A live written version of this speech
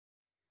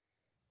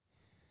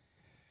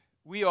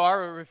We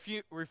are a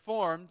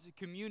reformed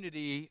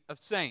community of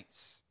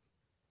saints.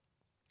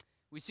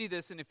 We see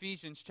this in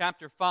Ephesians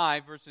chapter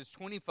 5, verses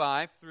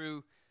 25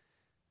 through,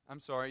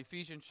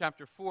 Ephesians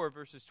chapter 4,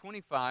 verses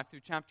 25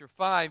 through chapter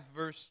 5,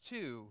 verse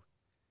 2,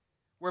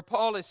 where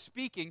Paul is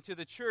speaking to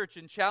the church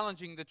and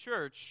challenging the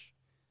church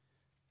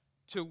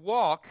to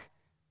walk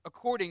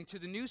according to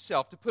the new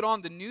self, to put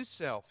on the new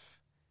self.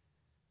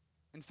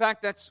 In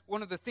fact, that's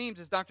one of the themes,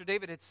 as Dr.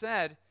 David had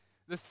said.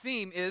 The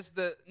theme is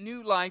the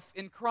new life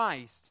in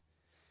Christ.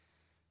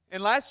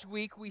 And last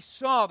week we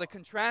saw the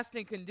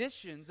contrasting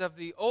conditions of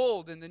the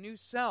old and the new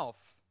self.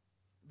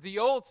 The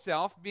old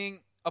self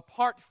being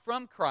apart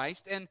from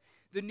Christ, and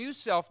the new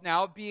self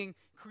now being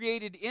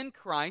created in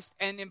Christ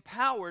and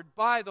empowered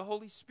by the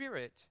Holy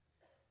Spirit.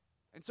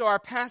 And so our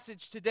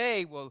passage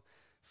today will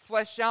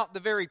flesh out the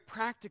very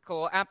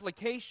practical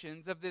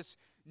applications of this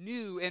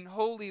new and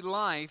holy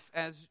life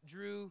as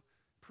Drew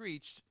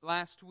preached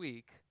last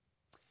week.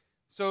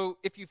 So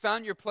if you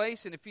found your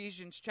place in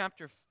Ephesians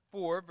chapter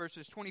 4,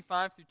 verses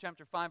 25 through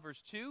chapter 5,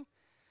 verse 2,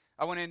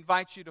 I want to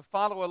invite you to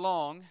follow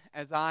along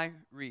as I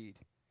read.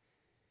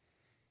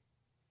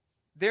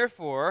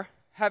 Therefore,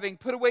 having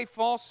put away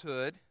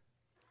falsehood,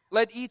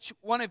 let each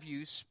one of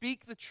you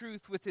speak the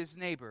truth with his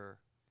neighbor,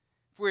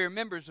 for we are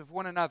members of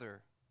one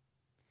another.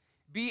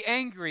 Be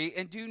angry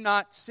and do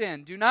not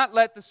sin. Do not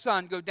let the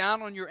sun go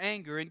down on your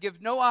anger, and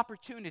give no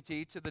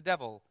opportunity to the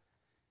devil.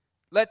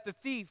 Let the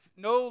thief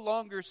no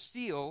longer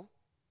steal,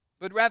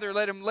 but rather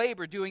let him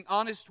labor, doing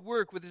honest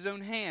work with his own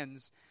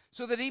hands,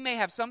 so that he may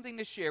have something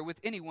to share with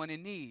anyone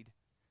in need.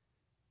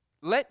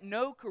 Let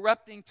no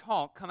corrupting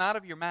talk come out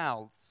of your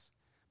mouths,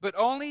 but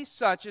only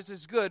such as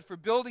is good for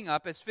building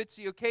up as fits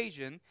the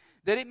occasion,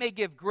 that it may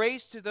give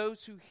grace to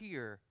those who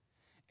hear.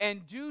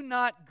 And do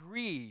not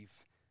grieve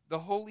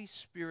the Holy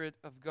Spirit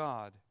of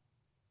God,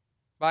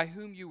 by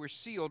whom you were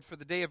sealed for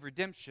the day of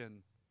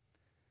redemption.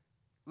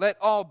 Let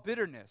all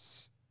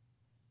bitterness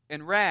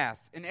and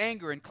wrath, and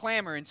anger, and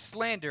clamor, and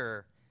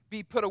slander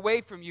be put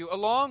away from you,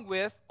 along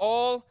with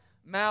all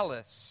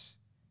malice.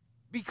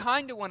 Be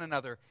kind to one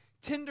another,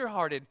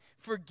 tenderhearted,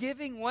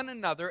 forgiving one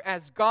another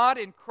as God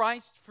in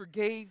Christ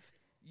forgave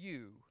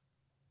you.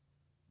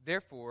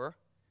 Therefore,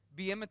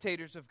 be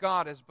imitators of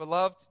God as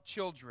beloved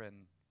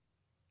children,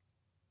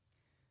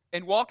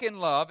 and walk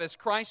in love as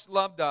Christ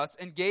loved us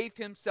and gave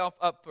himself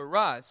up for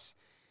us,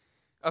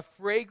 a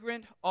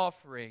fragrant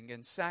offering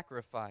and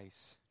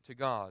sacrifice to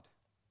God.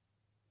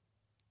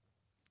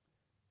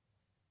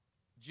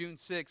 June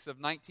 6th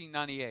of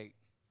 1998.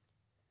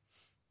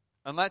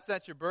 Unless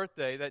that's your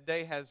birthday, that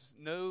day has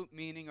no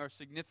meaning or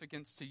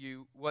significance to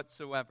you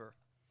whatsoever.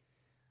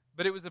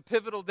 But it was a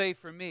pivotal day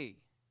for me.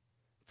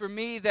 For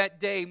me,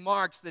 that day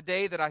marks the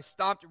day that I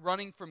stopped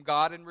running from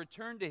God and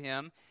returned to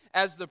Him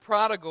as the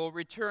prodigal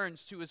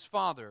returns to his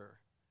father.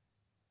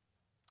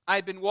 I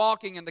had been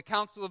walking in the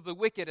counsel of the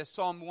wicked, as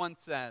Psalm 1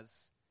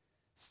 says,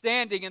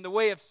 standing in the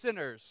way of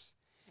sinners,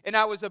 and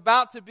I was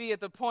about to be at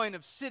the point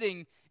of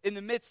sitting in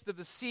the midst of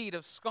the seat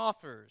of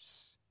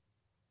scoffers.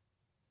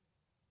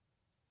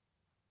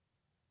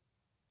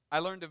 I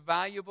learned a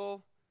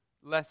valuable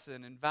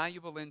lesson and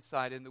valuable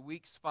insight in the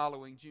weeks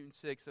following June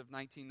 6 of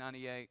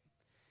 1998.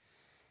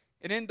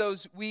 And in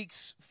those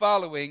weeks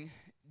following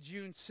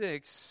June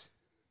 6,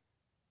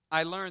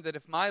 I learned that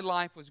if my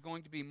life was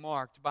going to be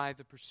marked by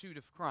the pursuit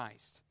of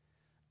Christ,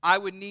 I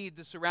would need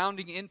the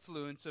surrounding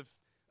influence of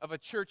a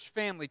church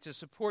family to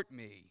support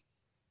me.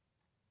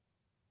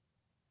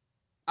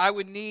 I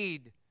would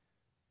need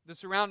the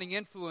surrounding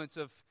influence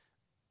of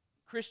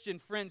Christian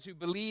friends who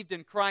believed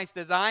in Christ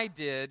as I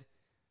did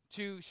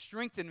to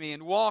strengthen me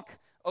and walk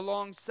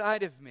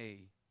alongside of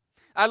me.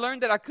 I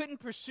learned that I couldn't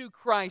pursue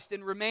Christ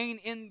and remain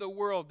in the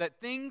world,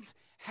 that things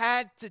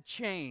had to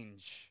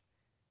change.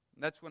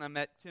 And that's when I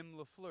met Tim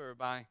LaFleur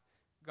by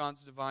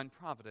God's divine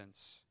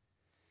providence.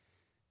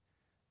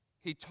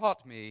 He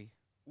taught me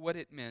what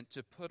it meant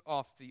to put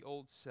off the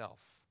old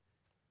self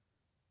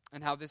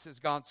and how this is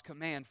God's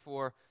command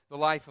for the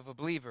life of a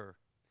believer.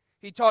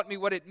 He taught me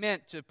what it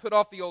meant to put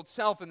off the old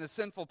self and the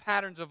sinful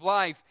patterns of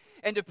life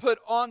and to put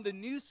on the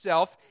new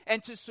self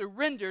and to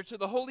surrender to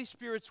the Holy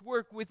Spirit's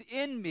work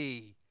within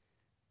me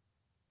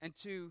and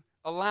to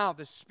allow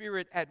the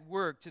Spirit at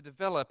work to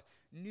develop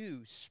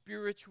new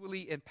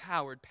spiritually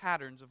empowered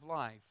patterns of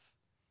life.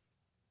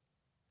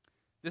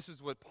 This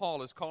is what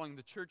Paul is calling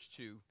the church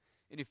to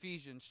in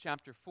Ephesians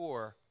chapter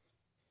 4.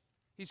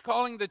 He's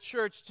calling the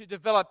church to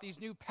develop these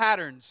new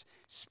patterns,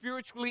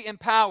 spiritually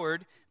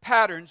empowered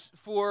patterns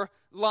for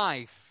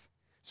life.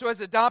 So as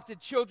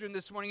adopted children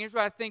this morning, here's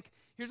what I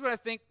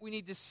think we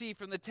need to see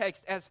from the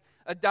text. As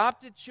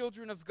adopted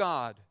children of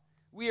God,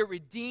 we are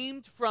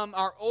redeemed from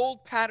our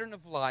old pattern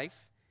of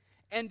life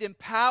and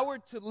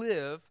empowered to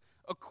live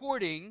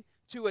according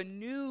to a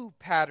new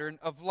pattern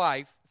of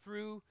life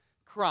through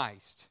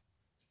Christ.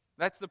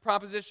 That's the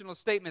propositional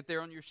statement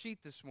there on your sheet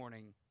this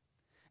morning.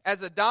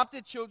 As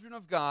adopted children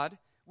of God,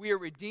 we are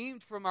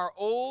redeemed from our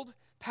old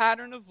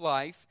pattern of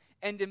life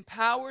and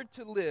empowered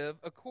to live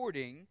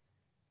according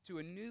to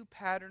a new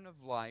pattern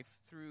of life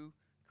through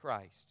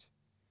Christ.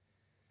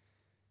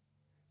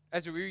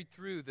 As we read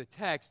through the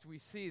text, we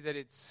see that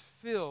it's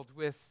filled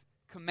with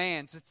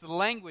commands. It's the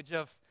language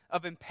of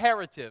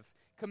imperative,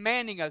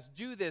 commanding us,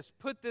 do this,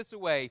 put this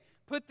away,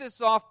 put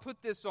this off,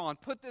 put this on,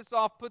 put this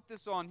off, put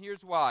this on,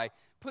 here's why.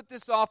 Put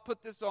this off,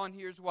 put this on,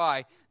 here's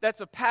why.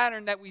 That's a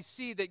pattern that we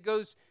see that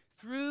goes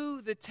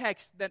through the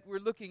text that we're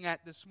looking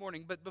at this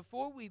morning. But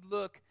before we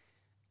look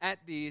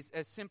at these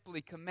as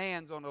simply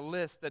commands on a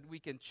list that we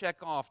can check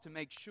off to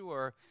make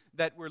sure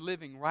that we're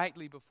living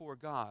rightly before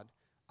God,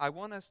 I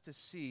want us to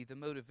see the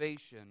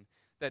motivation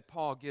that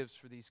Paul gives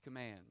for these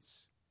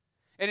commands.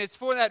 And it's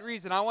for that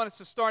reason I want us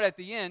to start at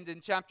the end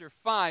in chapter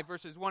 5,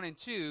 verses 1 and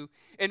 2,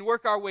 and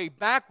work our way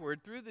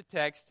backward through the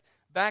text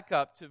back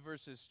up to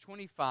verses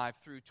 25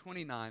 through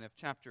 29 of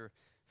chapter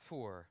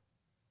 4.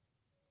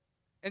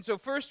 And so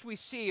first we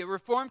see a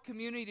reformed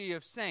community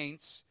of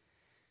saints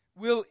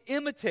will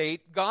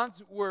imitate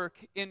God's work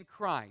in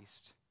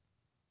Christ.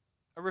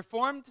 A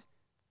reformed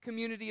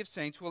community of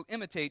saints will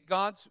imitate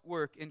God's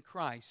work in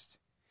Christ.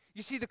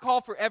 You see, the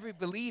call for every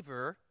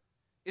believer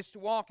is to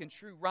walk in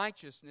true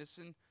righteousness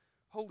and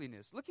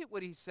holiness. Look at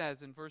what he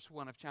says in verse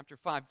 1 of chapter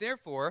 5.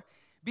 Therefore,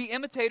 be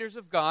imitators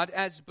of God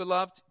as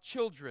beloved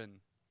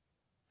children.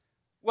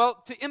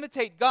 Well, to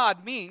imitate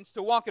God means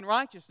to walk in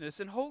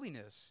righteousness and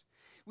holiness.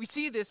 We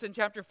see this in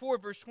chapter 4,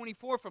 verse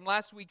 24 from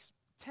last week's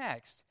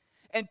text.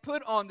 And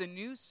put on the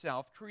new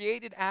self,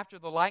 created after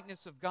the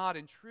likeness of God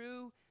in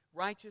true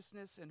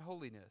righteousness and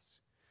holiness.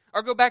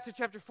 Or go back to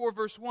chapter 4,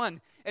 verse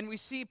 1, and we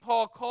see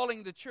Paul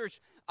calling the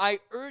church, I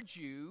urge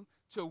you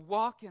to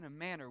walk in a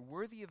manner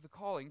worthy of the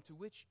calling to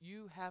which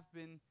you have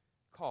been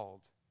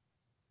called.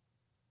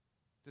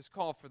 This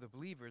call for the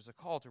believer is a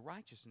call to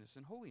righteousness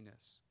and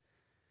holiness.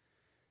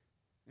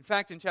 In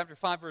fact, in chapter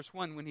 5, verse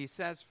 1, when he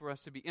says for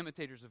us to be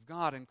imitators of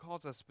God and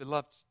calls us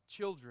beloved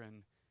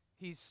children,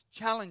 he's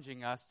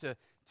challenging us to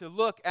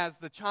look as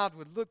the child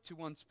would look to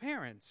one's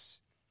parents.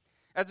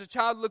 As a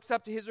child looks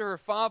up to his or her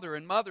father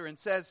and mother and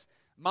says,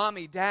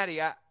 Mommy,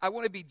 Daddy, I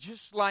want to be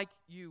just like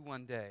you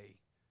one day.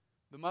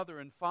 The mother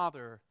and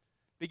father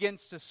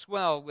begins to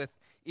swell with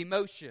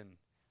emotion,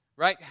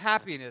 right?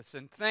 Happiness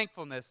and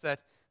thankfulness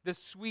that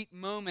this sweet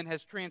moment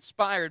has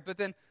transpired, but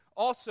then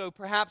also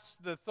perhaps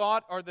the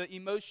thought or the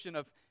emotion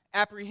of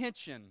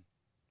apprehension,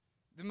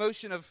 the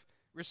emotion of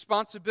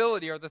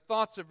responsibility or the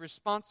thoughts of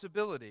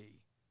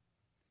responsibility.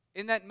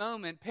 In that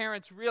moment,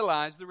 parents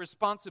realize the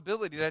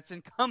responsibility that's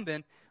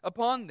incumbent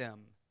upon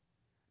them.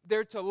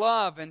 They're to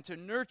love and to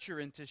nurture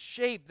and to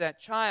shape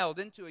that child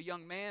into a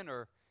young man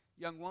or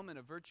young woman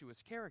of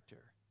virtuous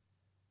character.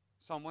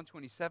 Psalm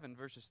 127,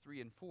 verses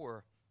 3 and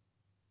 4,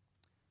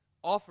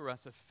 offer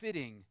us a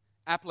fitting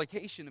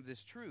application of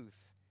this truth.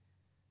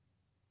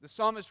 The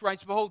psalmist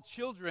writes, Behold,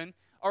 children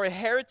are a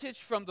heritage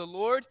from the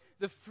Lord,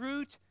 the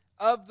fruit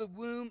of the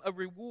womb a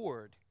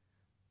reward.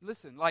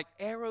 Listen, like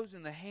arrows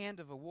in the hand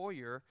of a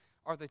warrior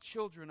are the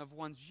children of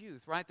one's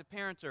youth, right? The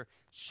parents are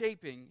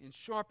shaping and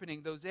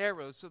sharpening those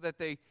arrows so that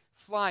they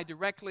fly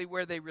directly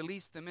where they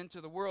release them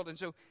into the world. And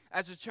so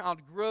as a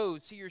child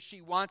grows, he or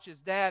she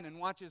watches dad and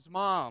watches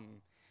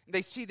mom. And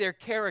they see their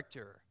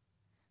character.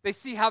 They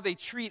see how they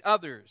treat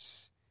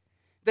others.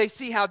 They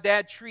see how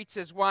dad treats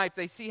his wife.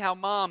 They see how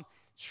mom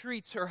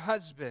treats her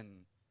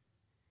husband.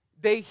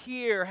 They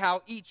hear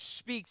how each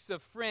speaks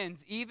of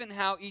friends, even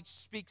how each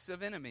speaks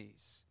of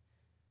enemies.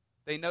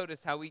 They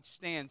notice how each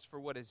stands for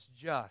what is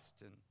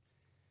just, and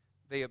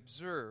they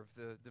observe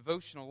the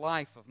devotional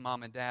life of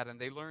mom and dad, and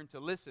they learn to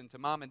listen to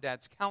mom and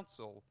dad's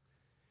counsel.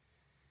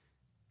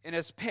 And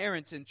as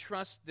parents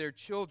entrust their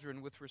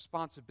children with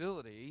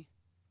responsibility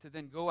to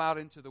then go out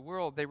into the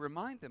world, they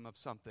remind them of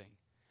something.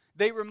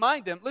 They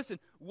remind them, listen,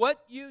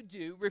 what you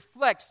do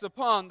reflects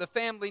upon the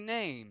family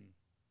name,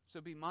 so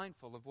be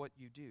mindful of what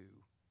you do.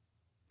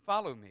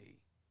 Follow me.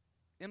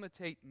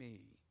 Imitate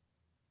me.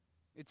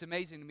 It's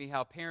amazing to me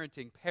how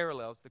parenting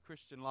parallels the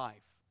Christian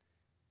life,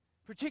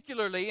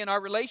 particularly in our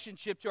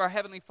relationship to our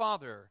Heavenly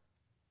Father.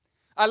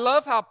 I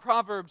love how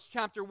Proverbs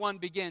chapter 1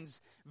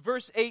 begins.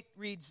 Verse 8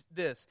 reads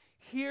this,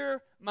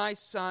 Hear, my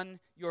son,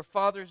 your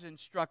father's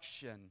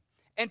instruction,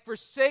 and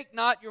forsake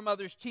not your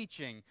mother's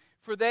teaching,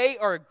 for they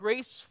are a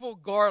graceful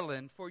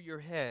garland for your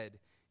head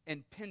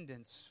and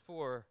pendants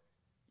for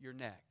your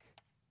neck.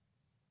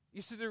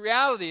 You see, the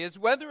reality is,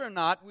 whether or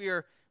not we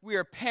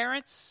are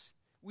parents,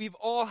 we've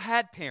all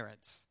had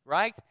parents,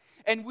 right?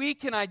 And we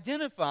can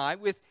identify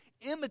with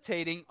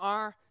imitating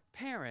our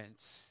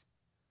parents.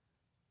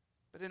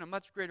 But in a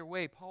much greater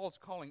way, Paul's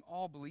calling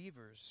all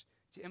believers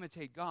to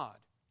imitate God.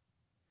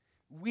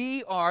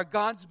 We are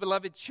God's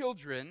beloved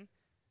children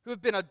who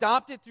have been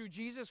adopted through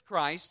Jesus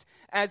Christ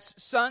as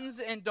sons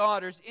and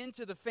daughters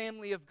into the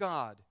family of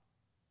God.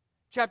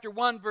 Chapter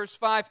 1, verse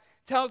 5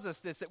 tells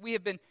us this, that we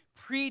have been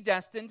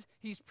predestined.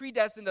 He's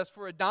predestined us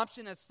for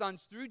adoption as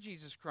sons through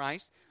Jesus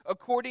Christ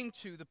according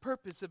to the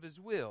purpose of His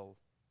will.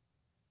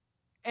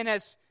 And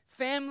as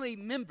family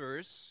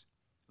members,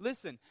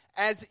 listen,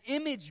 as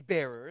image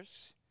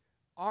bearers,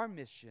 our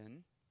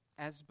mission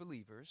as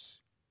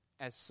believers,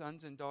 as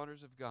sons and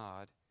daughters of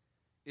God,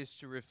 is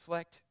to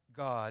reflect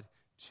God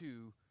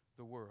to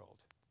the world.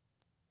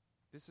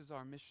 This is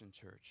our mission,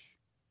 church.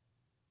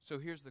 So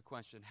here's the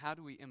question. How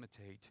do we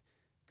imitate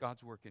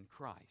God's work in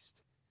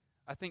Christ?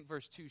 I think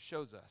verse 2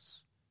 shows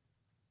us.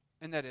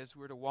 And that is,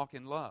 we're to walk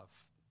in love.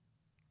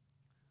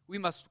 We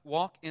must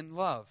walk in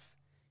love.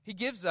 He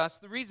gives us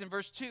the reason,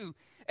 verse 2,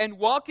 and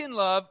walk in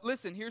love,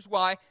 listen, here's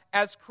why,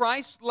 as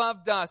Christ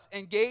loved us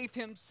and gave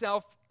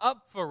himself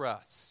up for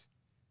us.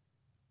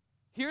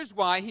 Here's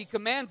why he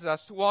commands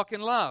us to walk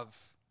in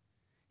love.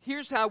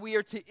 Here's how we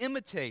are to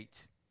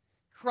imitate.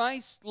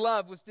 Christ's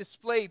love was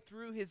displayed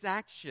through his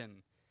action.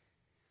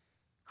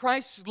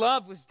 Christ's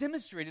love was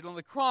demonstrated on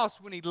the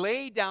cross when he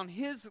laid down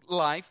his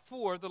life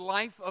for the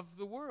life of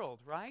the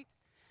world, right?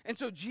 And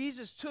so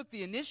Jesus took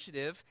the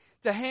initiative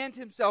to hand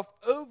himself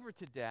over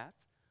to death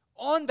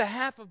on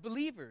behalf of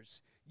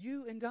believers,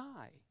 you and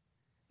I.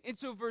 And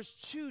so verse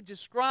 2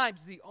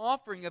 describes the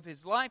offering of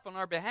his life on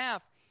our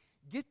behalf,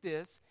 get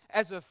this,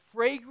 as a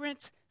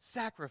fragrant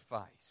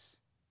sacrifice,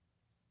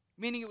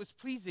 meaning it was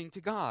pleasing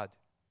to God.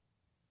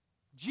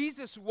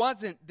 Jesus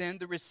wasn't then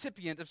the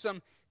recipient of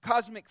some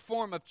cosmic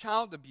form of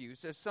child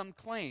abuse, as some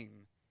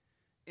claim.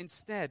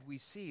 Instead, we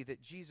see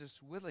that Jesus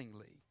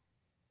willingly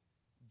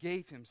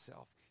gave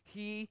himself.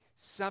 He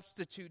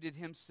substituted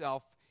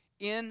himself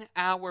in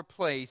our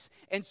place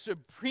and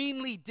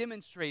supremely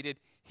demonstrated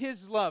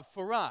his love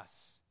for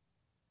us.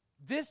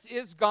 This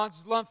is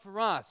God's love for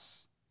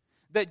us,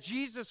 that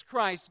Jesus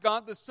Christ,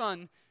 God the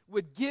Son,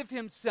 would give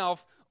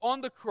himself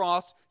on the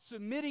cross,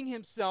 submitting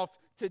himself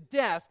to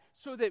death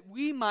so that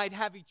we might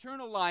have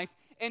eternal life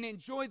and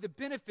enjoy the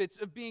benefits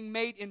of being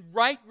made in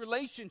right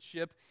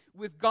relationship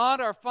with God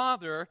our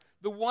Father,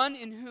 the one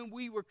in whom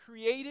we were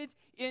created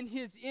in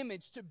his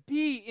image to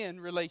be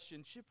in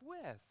relationship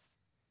with.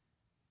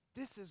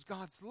 This is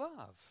God's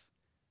love.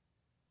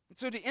 And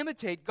so to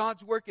imitate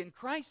God's work in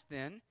Christ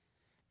then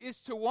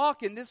is to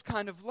walk in this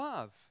kind of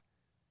love.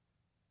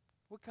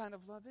 What kind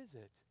of love is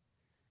it?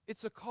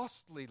 It's a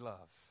costly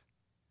love.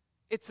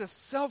 It's a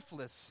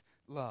selfless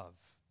love.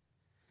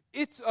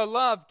 It's a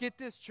love, get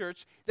this,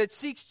 church, that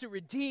seeks to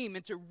redeem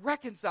and to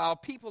reconcile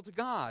people to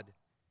God.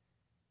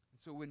 And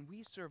so when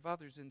we serve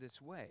others in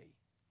this way,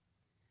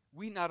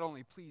 we not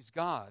only please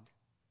God,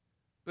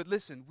 but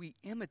listen, we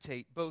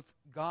imitate both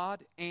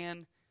God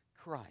and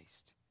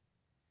Christ.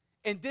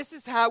 And this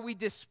is how we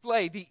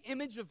display the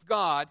image of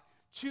God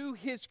to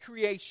his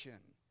creation.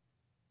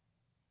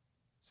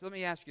 So let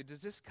me ask you,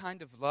 does this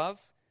kind of love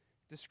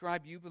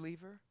describe you,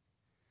 believer?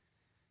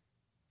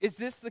 Is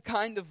this the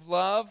kind of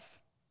love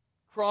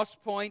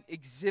Crosspoint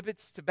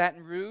exhibits to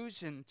Baton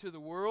Rouge and to the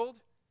world?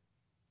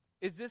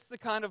 Is this the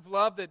kind of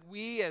love that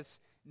we as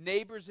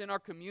neighbors in our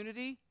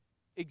community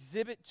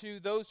exhibit to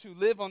those who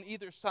live on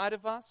either side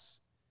of us?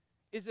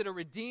 Is it a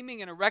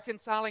redeeming and a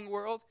reconciling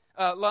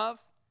love?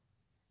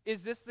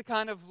 Is this the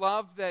kind of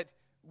love that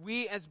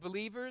we as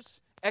believers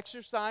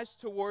exercise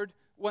toward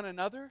one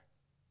another?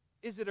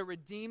 Is it a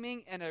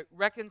redeeming and a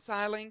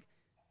reconciling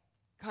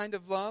kind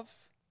of love?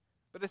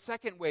 But a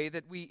second way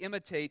that we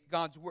imitate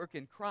God's work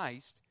in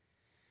Christ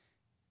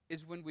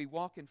is when we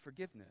walk in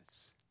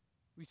forgiveness.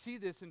 We see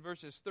this in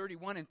verses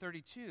 31 and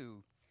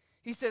 32.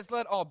 He says,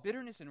 let all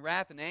bitterness and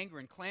wrath and anger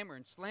and clamor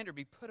and slander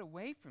be put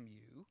away from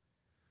you,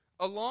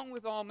 along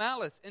with all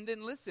malice. And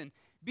then listen,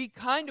 be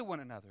kind to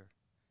one another,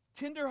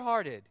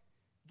 tenderhearted.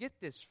 Get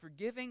this,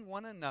 forgiving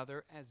one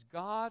another as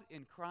God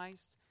in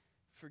Christ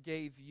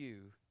forgave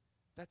you.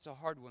 That's a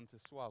hard one to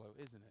swallow,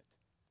 isn't it?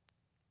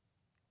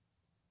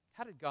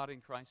 How did God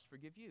in Christ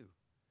forgive you?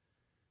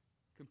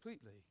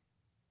 Completely.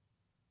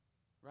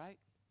 Right?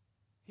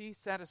 He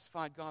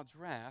satisfied God's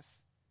wrath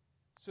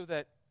so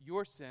that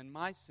your sin,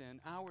 my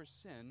sin, our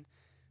sin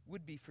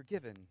would be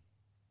forgiven.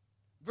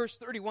 Verse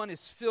 31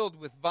 is filled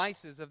with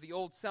vices of the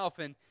old self,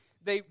 and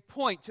they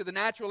point to the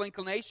natural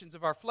inclinations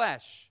of our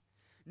flesh.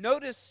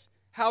 Notice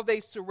how they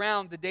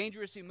surround the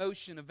dangerous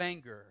emotion of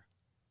anger.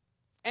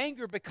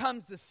 Anger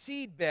becomes the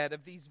seedbed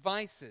of these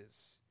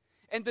vices,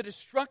 and the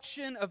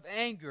destruction of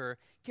anger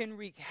can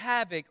wreak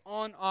havoc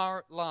on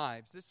our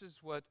lives. This is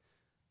what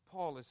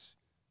Paul is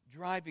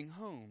driving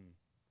home.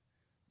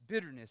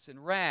 Bitterness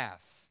and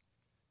wrath,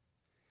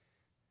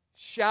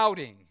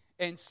 shouting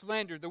and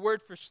slander. The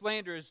word for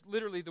slander is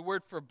literally the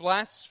word for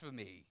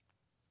blasphemy.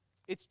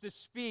 It's to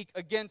speak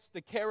against the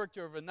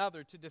character of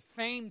another, to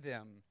defame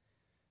them.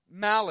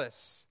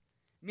 Malice,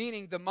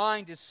 meaning the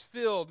mind is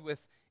filled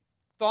with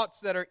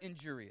thoughts that are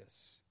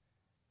injurious.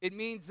 It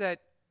means that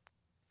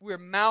we're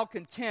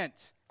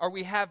malcontent, or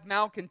we have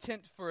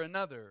malcontent for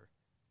another.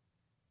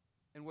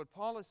 And what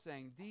Paul is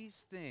saying,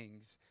 these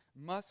things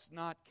must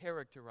not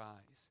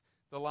characterize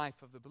the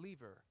life of the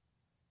believer.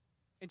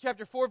 In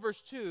chapter 4,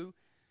 verse 2,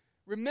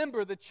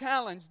 remember the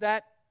challenge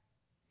that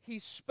he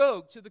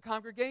spoke to the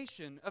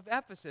congregation of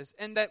Ephesus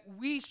and that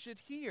we should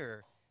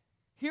hear.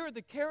 Here are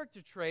the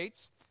character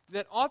traits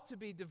that ought to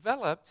be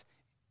developed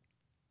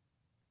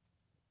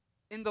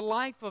in the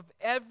life of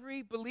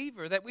every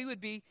believer, that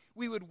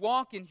we would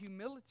walk in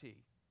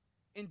humility,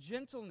 in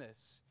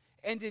gentleness,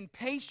 and in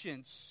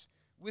patience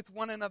with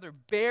one another,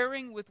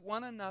 bearing with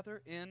one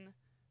another in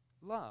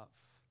love.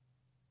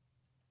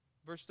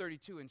 Verse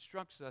 32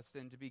 instructs us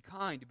then to be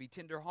kind, to be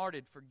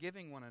tenderhearted,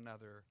 forgiving one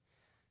another,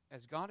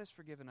 as God has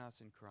forgiven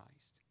us in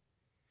Christ.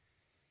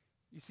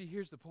 You see,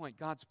 here's the point.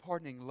 God's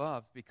pardoning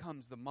love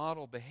becomes the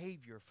model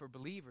behavior for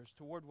believers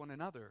toward one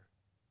another.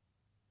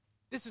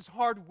 This is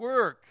hard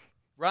work,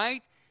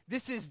 right?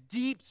 This is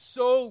deep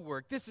soul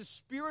work. This is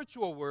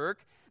spiritual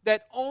work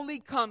that only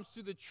comes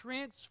through the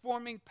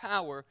transforming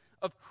power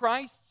of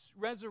Christ's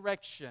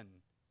resurrection.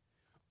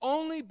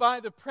 Only by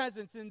the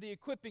presence and the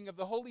equipping of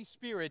the Holy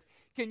Spirit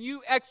can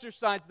you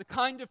exercise the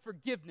kind of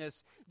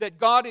forgiveness that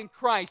God in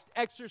Christ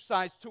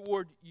exercised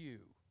toward you.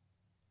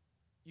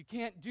 You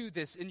can't do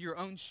this in your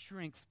own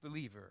strength,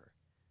 believer.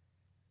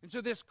 And so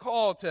this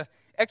call to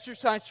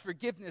exercise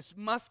forgiveness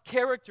must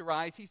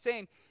characterize, he's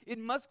saying, it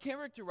must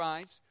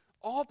characterize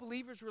all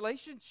believers'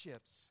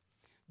 relationships.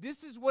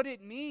 This is what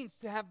it means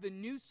to have the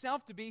new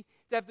self, to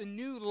have the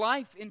new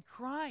life in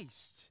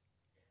Christ.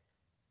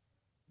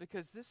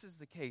 Because this is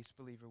the case,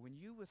 believer, when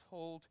you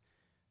withhold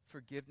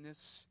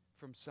forgiveness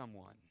from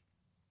someone,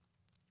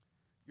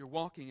 you're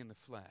walking in the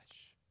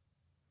flesh.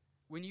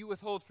 When you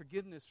withhold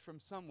forgiveness from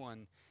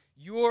someone,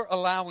 you're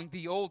allowing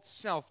the old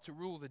self to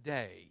rule the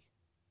day.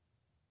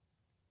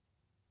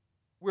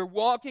 We're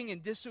walking in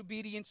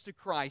disobedience to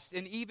Christ,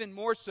 and even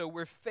more so,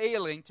 we're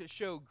failing to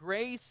show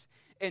grace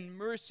and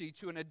mercy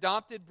to an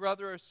adopted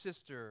brother or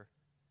sister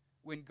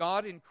when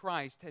God in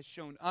Christ has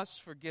shown us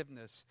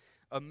forgiveness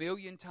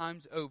 1,000,000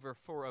 times over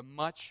for a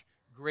much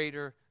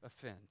greater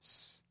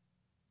offense.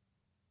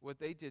 What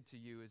they did to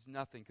you is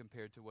nothing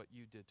compared to what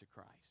you did to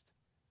Christ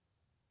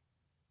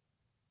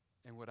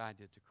and what I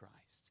did to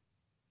Christ.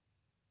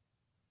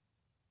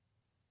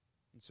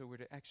 And so we're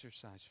to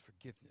exercise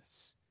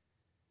forgiveness,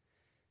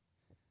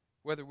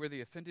 whether we're the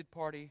offended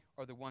party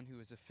or the one who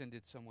has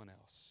offended someone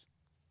else.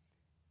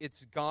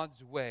 It's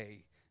God's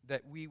way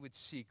that we would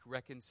seek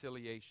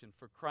reconciliation,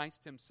 for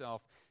Christ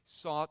himself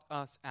sought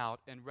us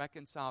out and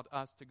reconciled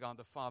us to God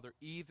the Father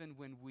even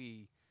when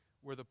we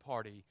were the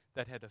party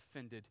that had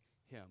offended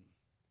him.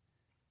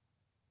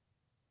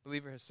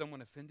 Believer, has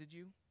someone offended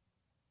you?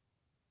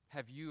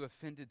 Have you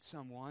offended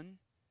someone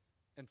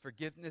and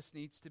forgiveness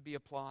needs to be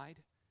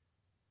applied?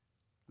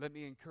 Let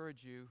me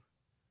encourage you,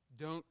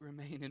 don't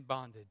remain in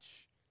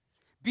bondage.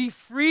 Be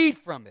freed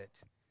from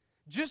it.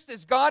 Just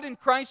as God in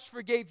Christ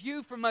forgave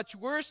you for much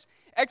worse,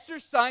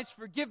 exercise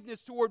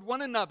forgiveness toward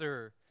one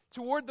another,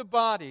 toward the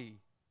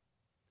body.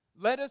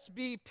 Let us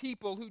be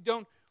people who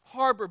don't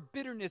harbor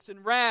bitterness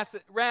and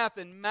wrath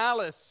and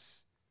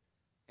malice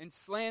and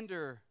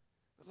slander.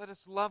 But let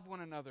us love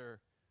one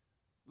another.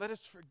 Let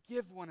us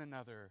forgive one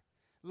another.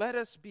 Let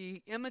us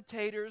be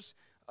imitators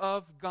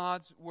of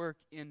God's work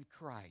in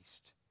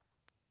Christ.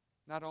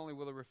 Not only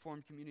will a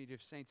reformed community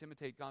of saints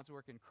imitate God's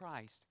work in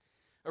Christ,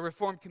 a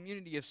reformed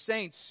community of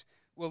saints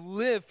will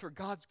live for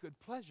God's good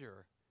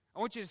pleasure. I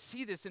want you to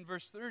see this in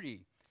verse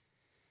 30.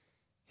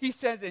 He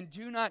says, "And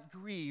do not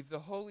grieve the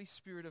Holy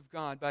Spirit of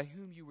God, by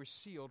whom you were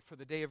sealed for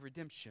the day of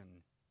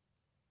redemption."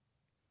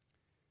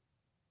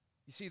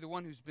 You see, the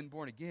one who's been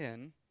born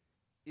again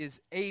is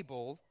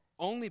able,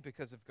 only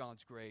because of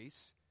God's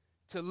grace,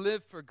 to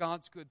live for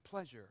God's good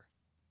pleasure.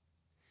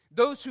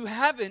 Those who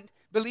haven't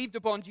believed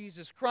upon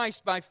Jesus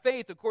Christ by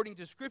faith, according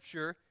to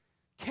Scripture,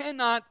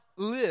 cannot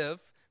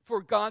live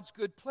for God's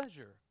good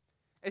pleasure.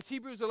 As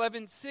Hebrews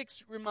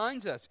 11:6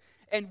 reminds us,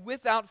 and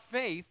without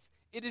faith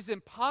it is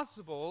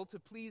impossible to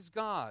please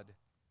God.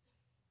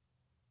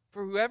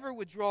 For whoever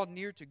would draw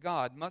near to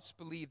God must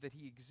believe that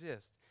he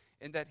exists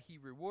and that he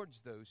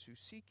rewards those who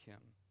seek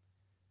him.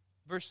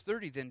 Verse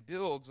 30 then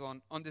builds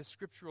on this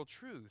scriptural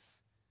truth.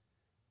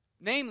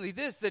 Namely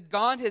this, that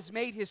God has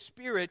made his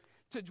Spirit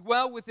to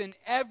dwell within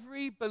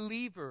every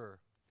believer.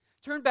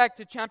 Turn back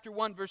to chapter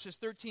 1, verses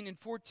 13 and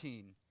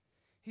 14.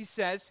 He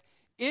says,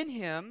 "In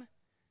him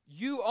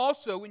you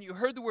also, when you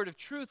heard the word of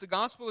truth, the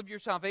gospel of your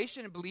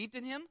salvation, and believed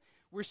in him,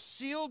 were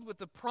sealed with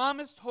the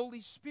promised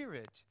Holy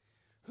Spirit,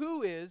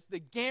 who is the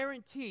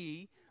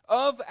guarantee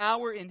of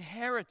our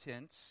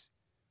inheritance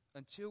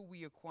until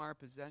we acquire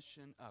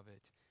possession of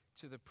it,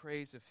 to the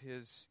praise of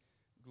his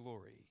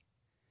glory."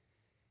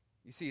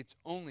 You see, it's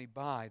only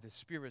by the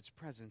Spirit's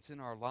presence in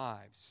our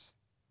lives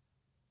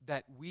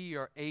that we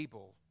are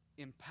able,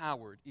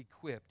 empowered,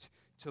 equipped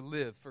to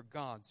live for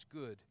God's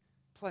good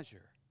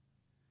pleasure.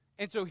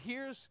 And so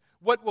here's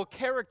what will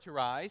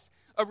characterize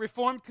a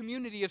reformed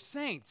community of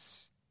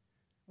saints.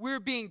 We're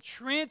being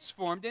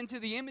transformed into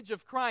the image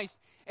of Christ,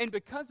 and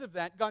because of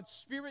that, God's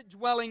Spirit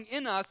dwelling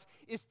in us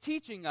is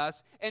teaching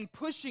us and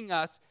pushing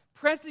us,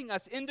 pressing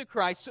us into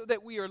Christ so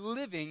that we are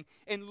living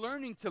and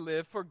learning to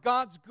live for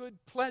God's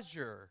good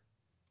pleasure.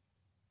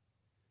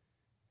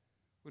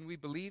 When we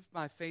believed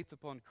by faith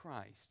upon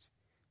Christ,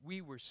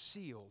 we were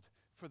sealed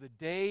for the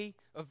day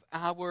of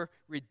our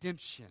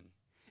redemption.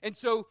 And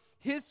so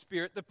his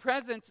Spirit, the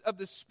presence of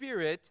the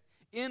Spirit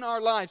in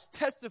our lives,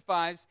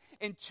 testifies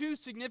in two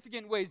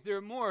significant ways. There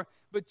are more,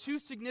 but two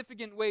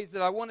significant ways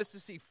that I want us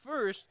to see.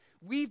 First,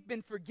 we've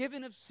been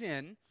forgiven of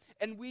sin,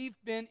 and we've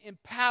been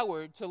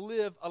empowered to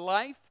live a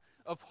life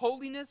of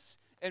holiness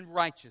and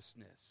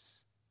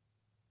righteousness.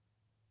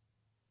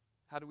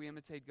 How do we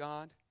imitate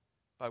God?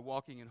 By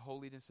walking in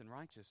holiness and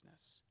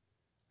righteousness.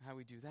 How do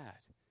we do that?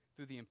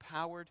 Through the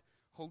empowered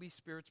Holy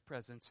Spirit's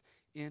presence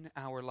in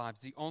our lives.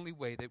 The only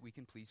way that we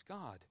can please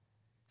God.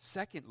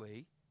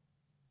 Secondly,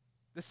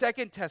 the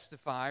second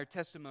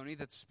testimony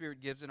that the Spirit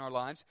gives in our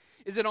lives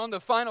is that on the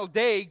final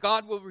day,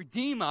 God will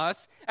redeem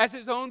us as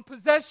His own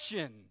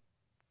possession.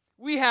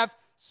 We have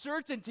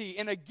certainty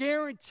and a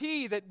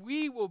guarantee that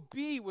we will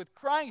be with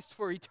Christ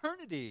for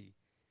eternity.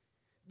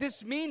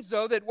 This means,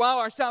 though, that while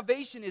our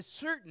salvation is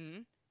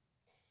certain,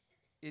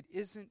 it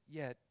isn't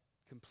yet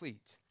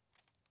complete.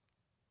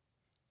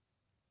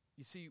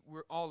 You see,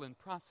 we're all in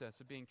process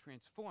of being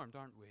transformed,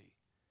 aren't we?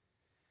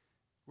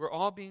 We're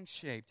all being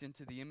shaped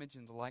into the image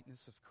and the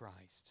likeness of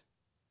Christ.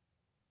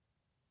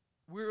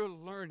 We're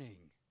learning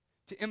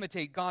to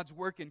imitate God's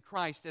work in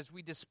Christ as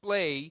we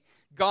display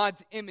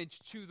God's image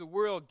to the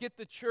world. Get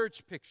the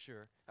church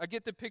picture.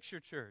 Get the picture,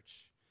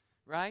 church.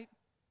 Right?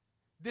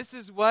 This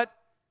is what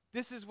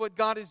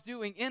God is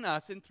doing in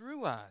us and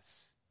through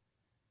us.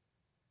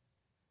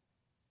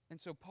 And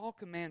so Paul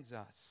commands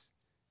us,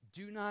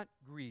 do not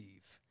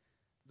grieve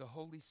the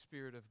Holy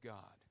Spirit of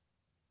God.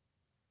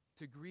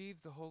 To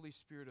grieve the Holy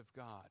Spirit of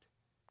God.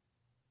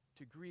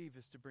 To grieve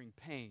is to bring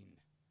pain,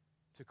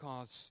 to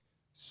cause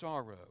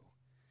sorrow.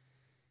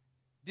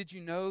 Did you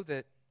know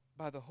that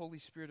by the Holy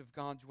Spirit of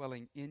God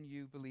dwelling in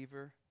you,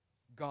 believer,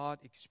 God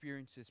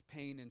experiences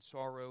pain and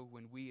sorrow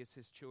when we as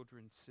His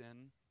children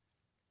sin?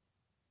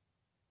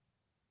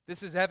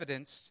 This is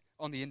evidenced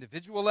on the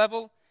individual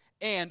level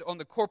and on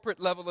the corporate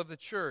level of the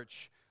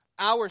church.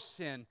 Our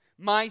sin,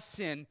 my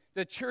sin,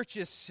 the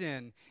church's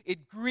sin,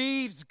 it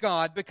grieves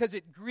God because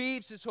it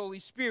grieves His Holy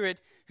Spirit,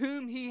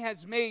 whom He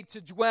has made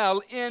to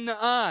dwell in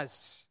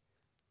us.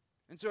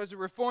 And so as a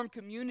Reformed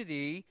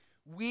community,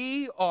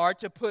 we are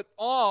to put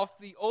off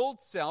the old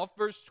self,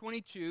 verse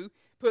 22,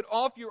 put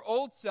off your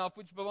old self,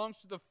 which belongs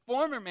to the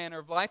former manner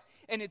of life,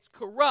 and it's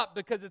corrupt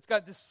because it's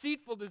got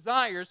deceitful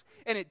desires,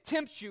 and it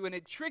tempts you, and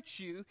it tricks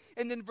you.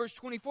 And then verse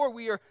 24,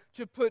 we are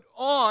to put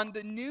on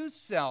the new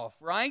self,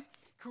 right?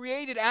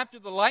 Created after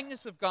the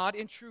likeness of God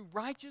in true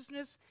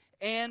righteousness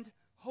and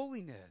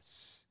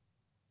holiness.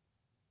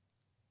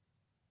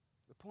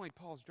 The point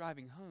Paul's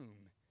driving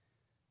home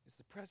is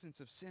the presence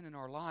of sin in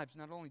our lives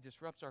not only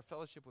disrupts our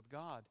fellowship with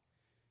God,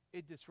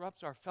 it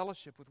disrupts our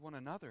fellowship with one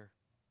another.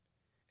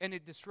 And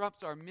it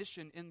disrupts our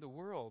mission in the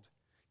world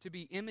to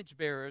be image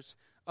bearers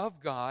of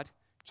God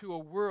to a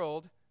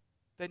world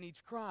that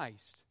needs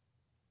Christ.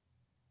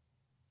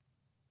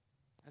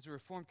 As a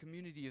Reformed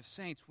community of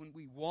saints, when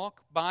we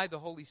walk by the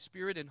Holy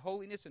Spirit in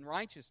holiness and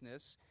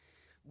righteousness,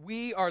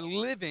 we are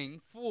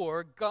living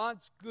for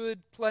God's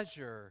good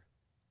pleasure.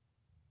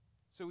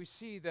 So we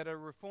see that a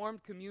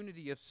Reformed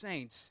community of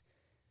saints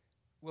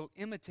will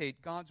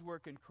imitate God's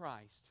work in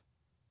Christ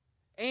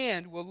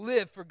and will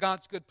live for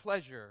God's good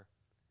pleasure.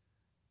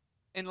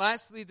 And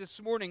lastly,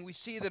 this morning, we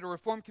see that a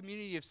Reformed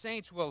community of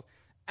saints will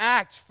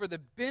act for the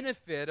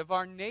benefit of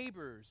our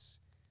neighbors.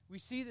 We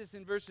see this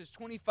in verses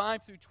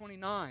 25 through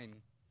 29.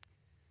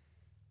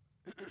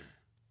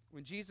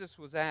 When Jesus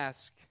was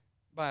asked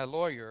by a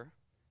lawyer,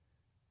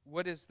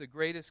 what is the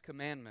greatest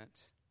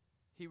commandment?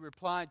 He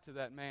replied to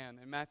that man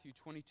in Matthew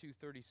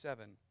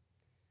 22:37,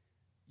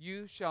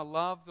 you shall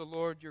love the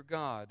Lord your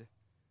God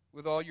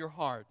with all your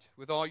heart,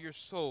 with all your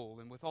soul,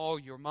 and with all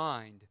your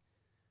mind.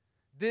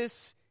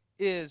 This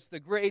is the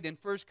great and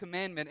first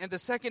commandment. And the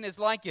second is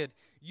like it.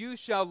 You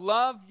shall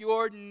love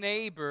your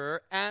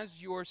neighbor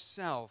as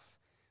yourself.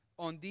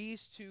 On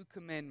these two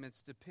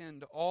commandments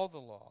depend all the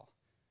law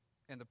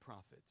and the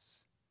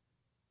prophets.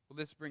 Well,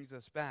 this brings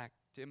us back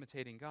to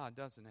imitating God,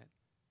 doesn't it?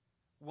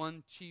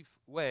 One chief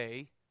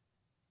way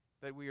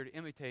that we are to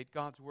imitate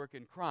God's work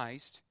in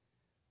Christ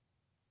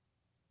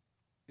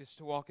is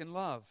to walk in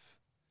love.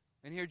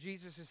 And here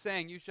Jesus is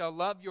saying, you shall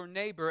love your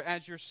neighbor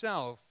as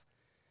yourself.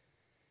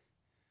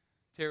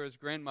 Tara's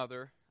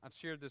grandmother, I've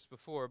shared this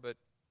before, but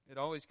it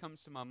always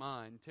comes to my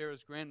mind.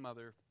 Tara's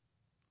grandmother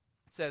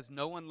says,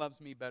 no one loves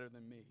me better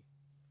than me.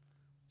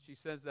 She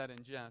says that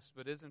in jest,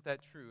 but isn't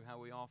that true how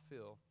we all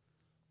feel?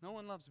 No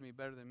one loves me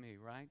better than me,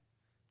 right?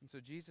 And so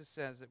Jesus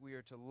says that we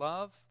are to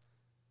love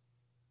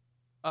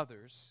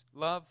others,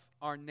 love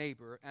our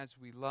neighbor as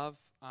we love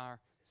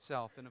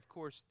ourselves. And of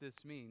course,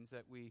 this means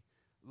that we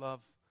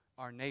love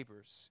our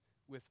neighbors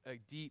with a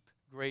deep,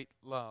 great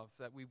love,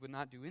 that we would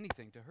not do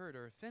anything to hurt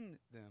or offend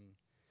them.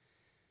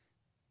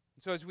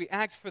 And so as we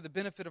act for the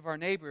benefit of our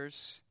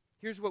neighbors,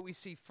 here's what we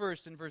see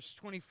first in verse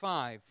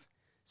 25.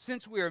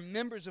 Since we are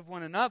members of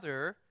one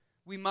another,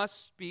 we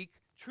must speak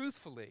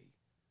truthfully.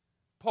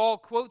 Paul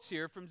quotes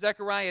here from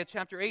Zechariah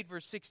chapter 8,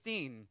 verse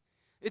 16.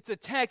 It's a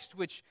text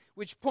which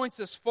points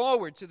us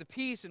forward to the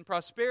peace and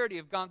prosperity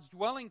of God's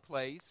dwelling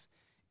place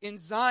in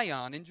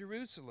Zion, in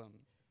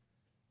Jerusalem.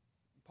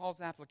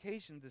 Paul's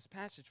application of this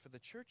passage for the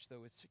church,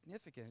 though, is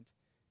significant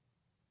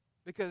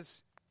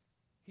because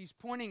he's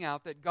pointing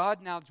out that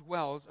God now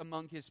dwells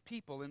among His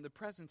people in the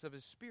presence of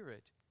His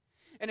Spirit.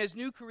 And as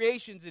new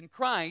creations in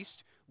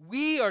Christ,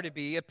 we are to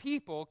be a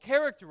people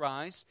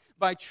characterized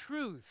by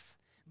truth,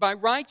 by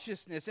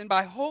righteousness, and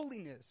by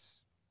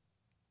holiness.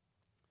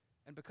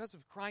 And because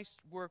of Christ's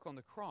work on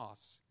the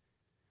cross,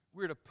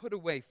 we're to put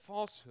away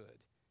falsehood,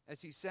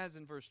 as he says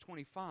in verse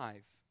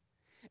 25.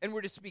 And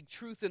we're to speak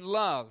truth in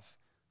love.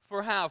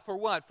 For how? For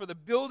what? For the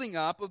building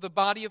up of the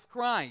body of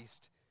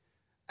Christ.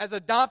 As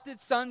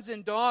adopted sons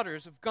and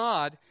daughters of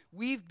God,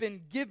 we've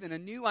been given a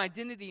new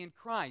identity in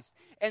Christ.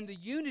 And the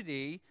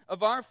unity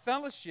of our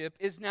fellowship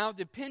is now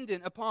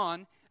dependent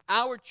upon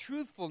our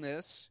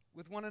truthfulness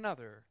with one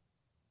another.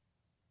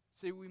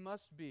 See, we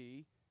must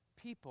be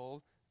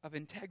people of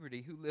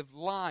integrity who live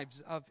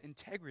lives of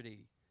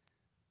integrity.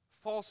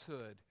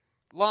 Falsehood,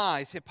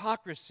 lies,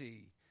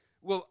 hypocrisy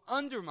will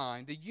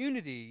undermine the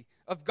unity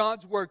of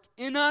God's work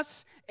in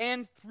us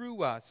and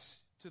through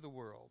us to the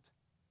world.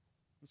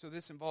 And so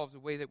this involves the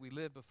way that we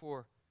live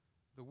before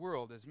the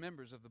world as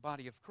members of the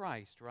body of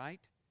Christ,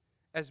 right?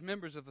 As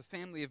members of the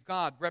family of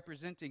God,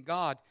 representing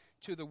God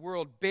to the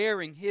world,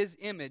 bearing His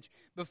image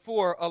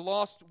before a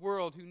lost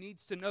world who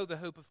needs to know the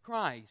hope of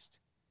Christ.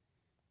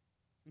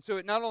 And so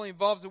it not only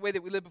involves the way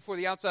that we live before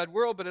the outside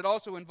world, but it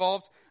also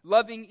involves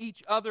loving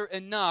each other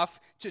enough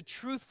to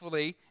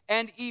truthfully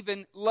and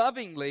even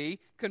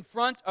lovingly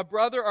confront a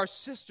brother or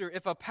sister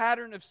if a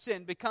pattern of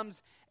sin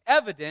becomes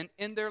evident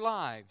in their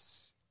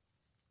lives.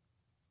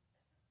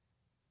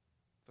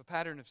 If a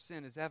pattern of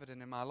sin is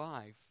evident in my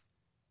life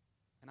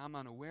and I'm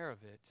unaware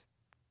of it,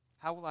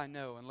 how will I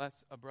know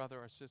unless a brother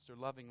or sister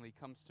lovingly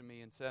comes to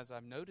me and says,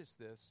 I've noticed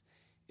this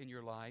in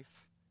your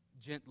life,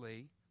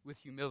 gently, with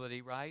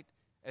humility, right?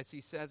 As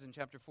he says in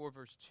chapter 4,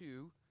 verse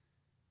 2.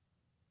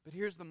 But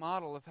here's the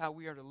model of how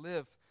we are to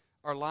live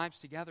our lives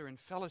together in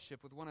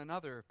fellowship with one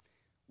another,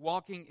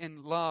 walking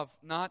in love,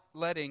 not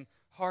letting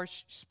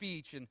harsh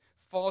speech and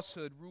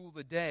falsehood rule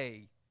the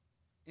day.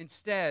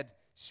 Instead,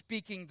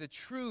 speaking the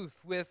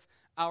truth with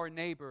our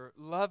neighbor,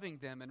 loving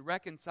them and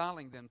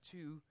reconciling them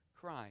to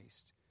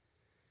Christ.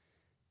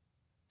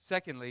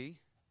 Secondly,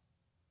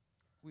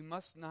 we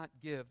must not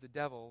give the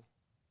devil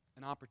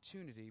an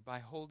opportunity by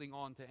holding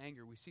on to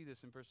anger. We see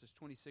this in verses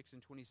 26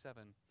 and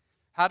 27.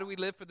 How do we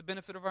live for the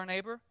benefit of our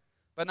neighbor?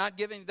 By not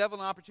giving the devil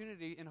an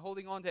opportunity in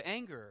holding on to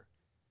anger.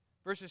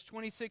 Verses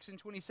 26 and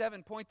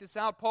 27 point this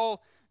out.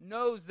 Paul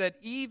knows that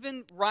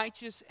even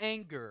righteous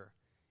anger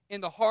in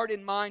the heart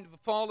and mind of a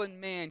fallen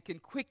man can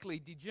quickly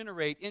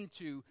degenerate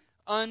into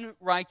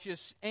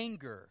unrighteous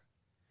anger.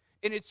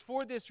 And it's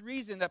for this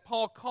reason that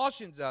Paul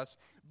cautions us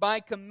by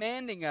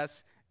commanding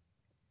us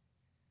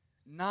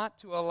not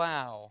to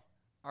allow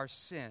our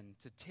sin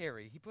to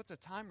tarry. He puts a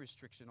time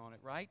restriction on it,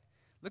 right?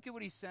 Look at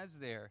what he says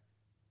there.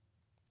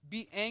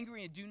 Be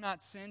angry and do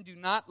not sin. Do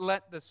not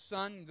let the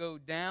sun go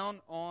down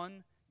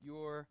on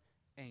your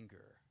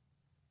anger.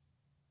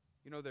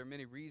 You know, there are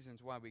many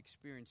reasons why we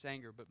experience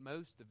anger, but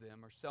most of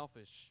them are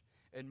selfish,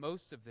 and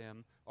most of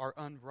them are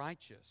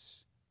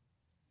unrighteous.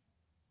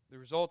 The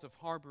result of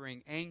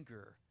harboring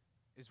anger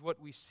is what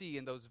we see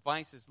in those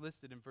vices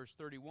listed in verse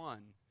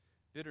 31.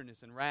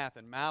 Bitterness and wrath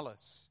and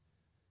malice,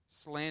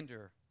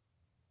 slander.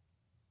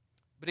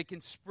 But it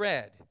can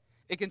spread.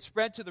 It can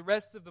spread to the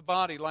rest of the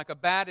body like a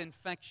bad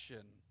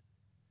infection.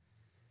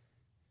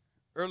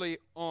 Early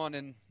on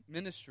in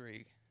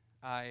ministry,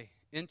 I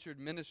entered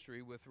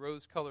ministry with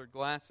rose-colored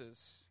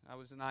glasses. I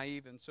was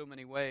naive in so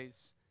many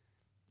ways.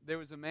 There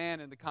was a man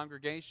in the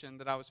congregation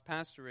that I was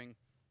pastoring.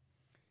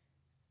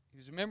 He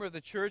was a member of the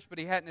church, but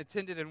he hadn't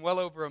attended in well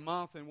over a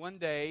month. And one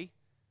day,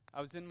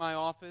 I was in my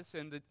office,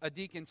 and a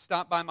deacon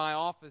stopped by my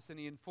office, and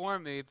he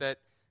informed me that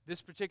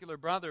this particular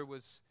brother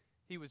was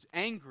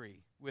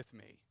angry with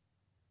me.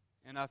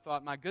 And I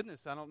thought, my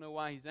goodness, I don't know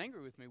why he's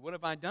angry with me. What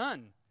have I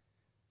done?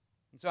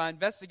 And so I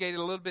investigated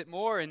a little bit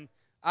more, and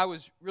I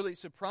was really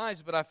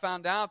surprised, but I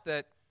found out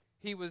that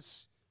he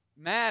was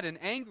mad and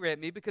angry at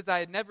me because I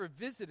had never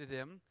visited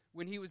him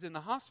when he was in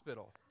the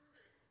hospital.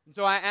 And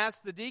so I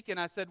asked the deacon,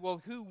 I said,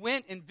 well, who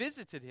went and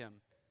visited him?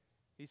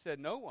 He said,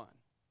 no one.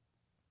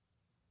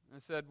 I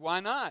said, why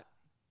not?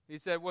 He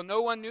said, well,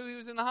 no one knew he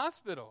was in the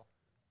hospital.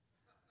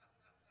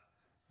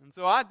 And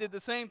so I did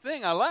the same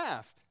thing. I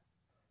laughed.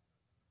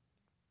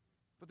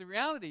 But the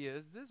reality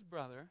is, this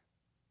brother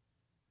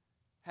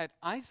had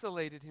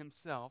isolated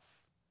himself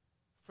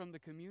from the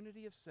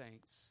community of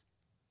saints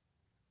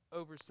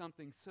over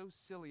something so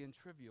silly and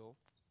trivial,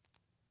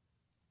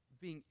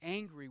 being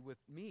angry with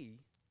me,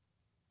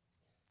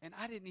 and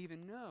I didn't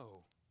even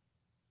know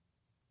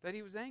that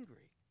he was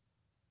angry.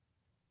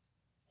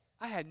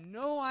 I had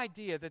no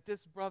idea that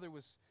this brother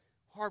was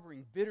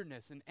harboring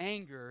bitterness and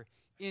anger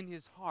in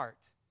his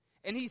heart.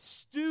 And he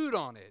stewed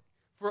on it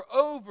for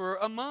over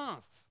a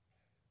month.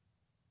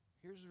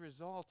 Here's the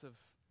result of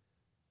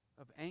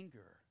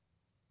anger,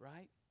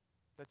 right?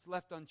 That's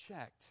left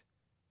unchecked.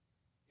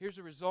 Here's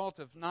the result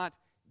of not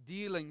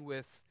dealing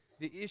with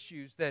the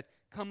issues that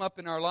come up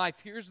in our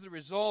life. Here's the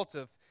result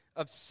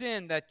of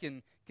sin that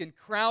can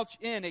crouch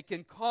in. It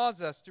can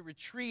cause us to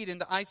retreat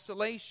into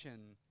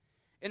isolation.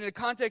 And in the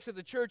context of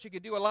the church, it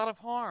can do a lot of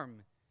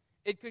harm.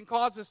 It can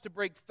cause us to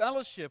break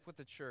fellowship with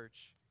the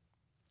church.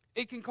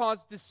 It can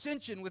cause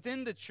dissension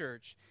within the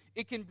church.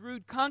 It can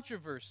brood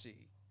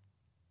controversy.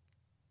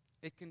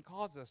 It can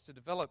cause us to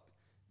develop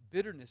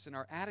bitterness in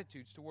our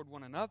attitudes toward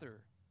one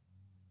another,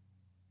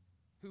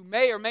 who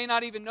may or may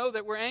not even know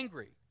that we're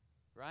angry,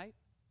 right?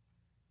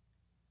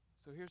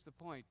 So here's the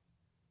point.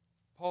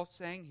 Paul's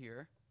saying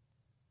here,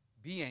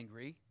 be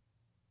angry,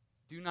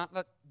 do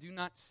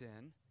not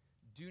sin,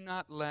 do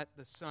not let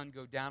the sun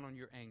go down on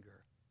your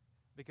anger,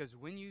 because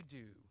when you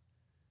do,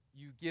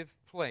 you give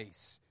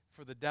place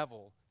for the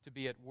devil to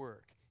be at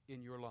work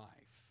in your life.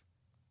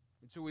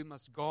 And so we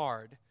must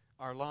guard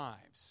our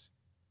lives.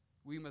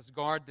 We must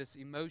guard this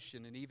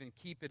emotion and even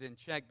keep it in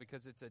check,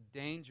 because it's a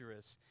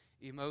dangerous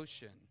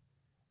emotion.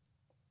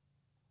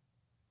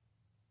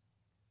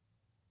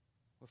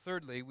 Well,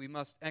 thirdly, we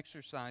must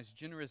exercise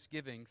generous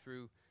giving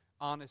through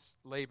honest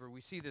labor.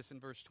 We see this in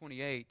verse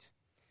 28,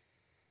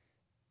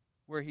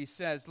 where he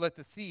says, let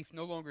the thief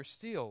no longer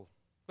steal,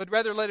 but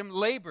rather let him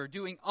labor,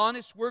 doing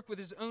honest work with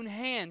his own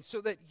hands, so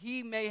that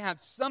he may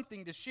have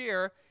something to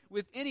share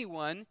with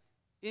anyone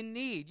in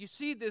need. You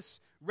see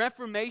this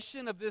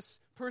reformation of this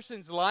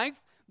person's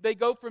life? They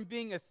go from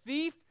being a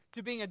thief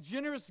to being a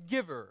generous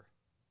giver.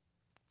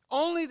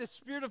 Only the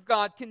Spirit of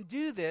God can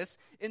do this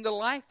in the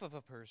life of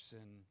a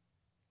person.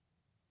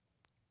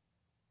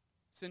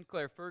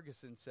 Sinclair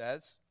Ferguson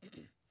says,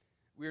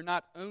 we are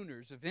not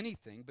owners of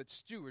anything, but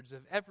stewards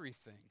of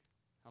everything.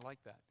 I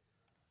like that.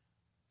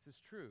 This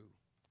is true.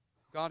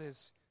 God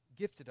has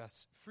gifted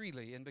us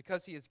freely, and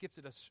because He has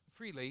gifted us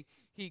freely,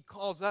 He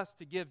calls us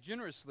to give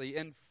generously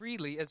and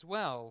freely as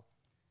well.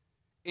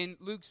 In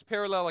Luke's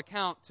parallel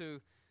account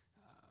to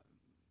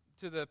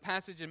the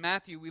passage in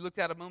Matthew we looked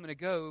at a moment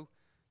ago,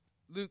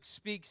 Luke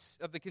speaks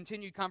of the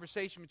continued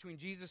conversation between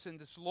Jesus and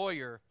this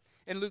lawyer.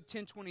 In Luke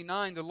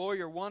 10:29, the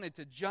lawyer wanted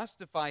to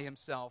justify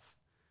himself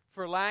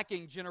for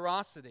lacking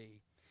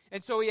generosity.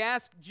 And so he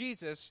asked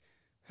Jesus,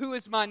 who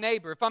is my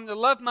neighbor? If I'm to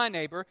love my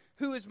neighbor,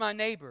 who is my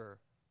neighbor?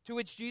 To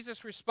which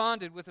Jesus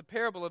responded with a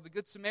parable of the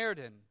Good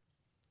Samaritan.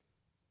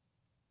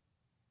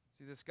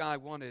 See, this guy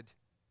wanted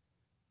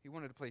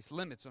to place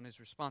limits on his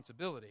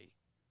responsibility.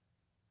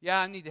 Yeah,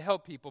 I need to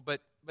help people,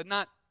 but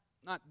not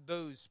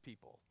those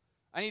people.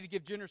 I need to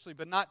give generously,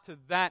 but not to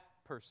that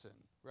person,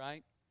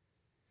 right?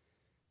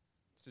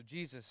 So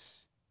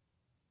Jesus,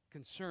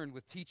 concerned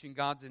with teaching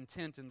God's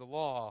intent in the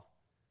law,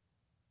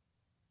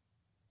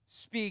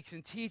 speaks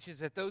and teaches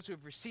that those who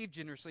have received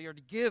generously are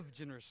to give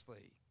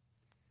generously.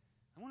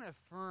 I want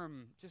to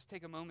just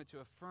take a moment to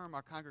affirm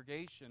our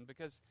congregation,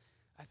 because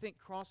I think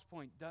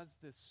Crosspoint does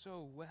this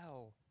so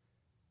well.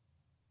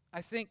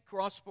 I think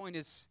Crosspoint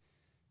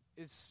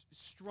is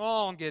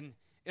strong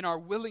in our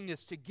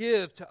willingness to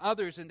give to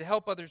others and to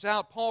help others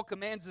out. Paul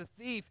commands the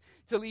thief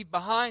to leave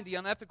behind the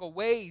unethical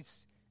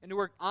ways and to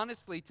work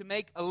honestly to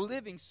make a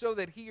living so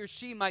that he or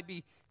she might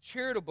be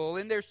charitable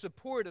in their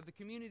support of the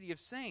community of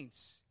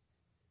saints.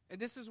 And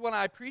this is what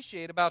I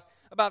appreciate about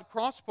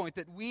Crosspoint,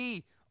 that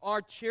we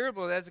are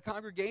charitable as a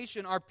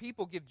congregation. Our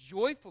people give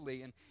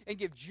joyfully and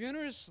give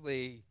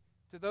generously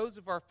to those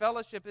of our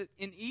fellowship,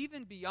 and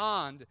even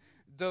beyond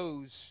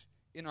those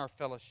in our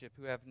fellowship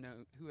who have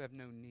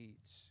no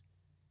needs.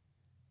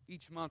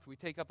 Each month we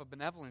take up a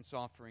benevolence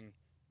offering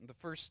on the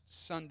first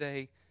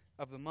Sunday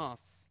of the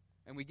month,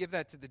 and we give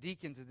that to the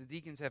deacons, and the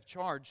deacons have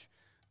charge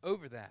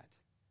over that.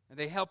 And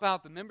they help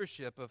out the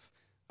membership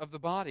of the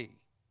body.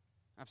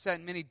 I've sat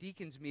in many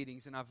deacons'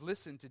 meetings, and I've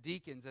listened to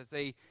deacons as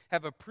they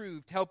have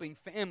approved helping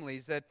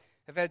families that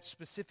have had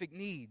specific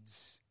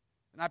needs.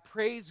 And I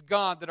praise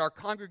God that our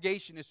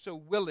congregation is so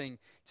willing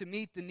to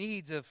meet the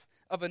needs of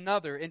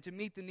another and to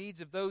meet the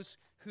needs of those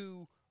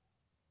who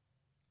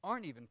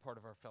aren't even part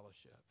of our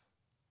fellowship.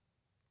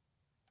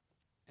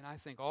 And I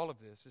think all of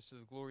this is to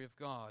the glory of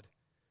God.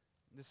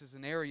 This is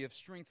an area of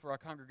strength for our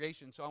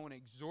congregation, so I want to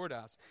exhort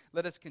us.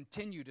 Let us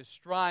continue to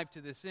strive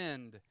to this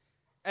end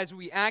as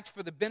we act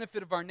for the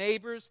benefit of our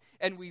neighbors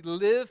and we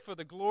live for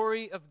the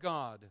glory of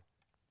God.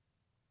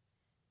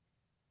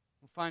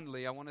 And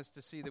finally, I want us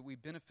to see that we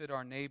benefit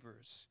our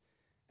neighbors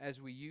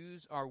as we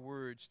use our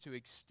words to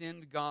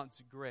extend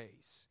God's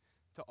grace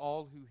to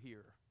all who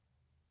hear.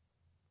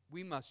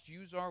 We must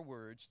use our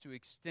words to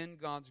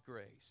extend God's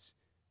grace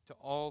to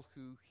all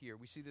who hear.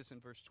 We see this in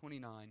verse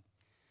 29.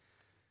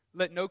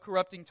 Let no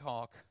corrupting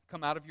talk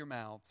come out of your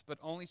mouths, but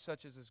only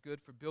such as is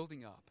good for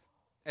building up,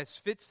 as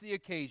fits the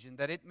occasion,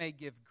 that it may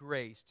give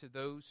grace to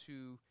those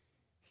who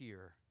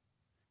hear.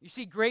 You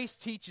see, grace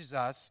teaches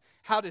us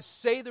how to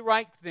say the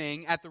right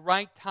thing at the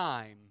right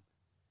time.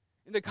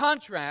 And the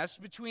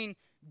contrast between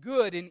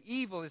good and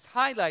evil is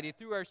highlighted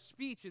through our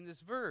speech in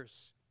this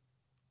verse.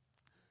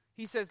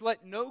 He says,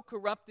 let no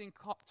corrupting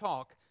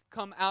talk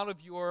come out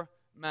of your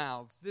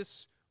mouths.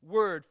 This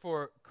word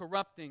for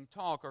corrupting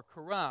talk or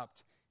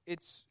corrupt,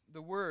 it's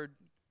the word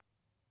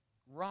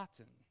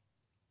rotten.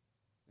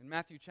 In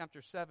Matthew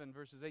chapter 7,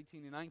 verses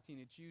 18 and 19,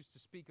 it's used to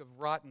speak of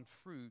rotten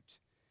fruit.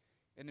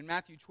 And in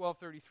Matthew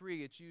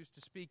 12:33, it's used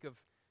to speak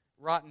of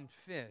rotten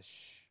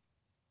fish.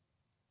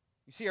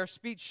 You see, our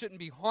speech shouldn't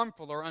be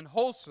harmful or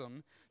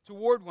unwholesome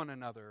toward one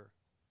another.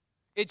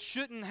 It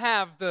shouldn't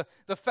have the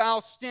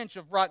foul stench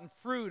of rotten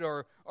fruit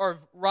or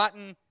of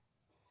rotten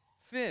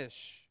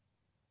fish.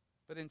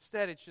 But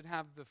instead, it should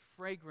have the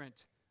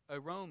fragrant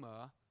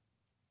aroma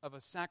of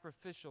a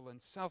sacrificial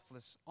and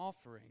selfless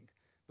offering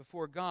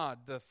before God,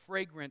 the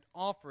fragrant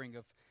offering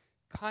of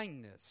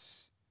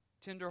kindness,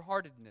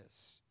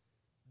 tenderheartedness,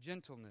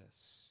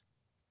 gentleness.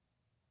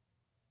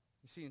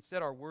 You see,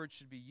 instead our words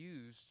should be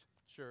used,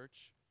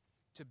 church,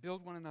 to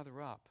build one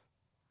another up.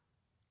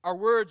 Our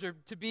words are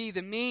to be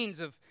the means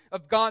of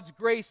God's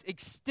grace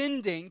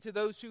extending to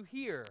those who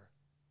hear.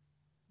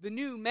 The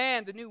new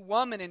man, the new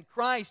woman in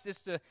Christ is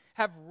to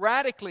have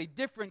radically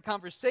different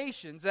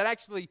conversations that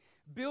actually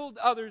build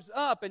others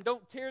up and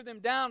don't tear them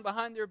down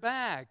behind their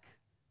back.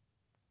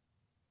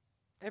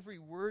 Every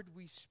word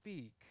we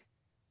speak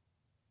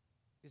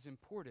is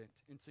important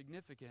and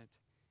significant,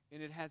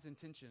 and it has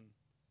intention,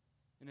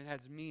 and it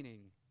has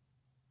meaning.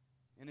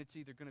 And it's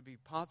either going to be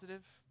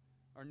positive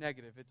or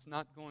negative. It's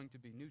not going to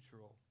be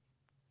neutral.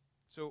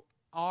 So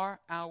are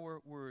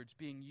our words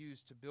being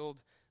used to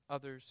build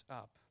others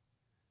up?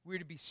 We're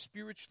to be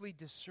spiritually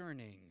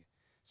discerning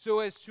so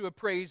as to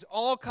appraise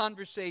all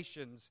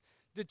conversations,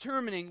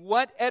 determining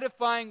what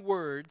edifying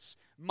words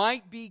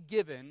might be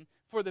given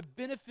for the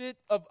benefit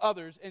of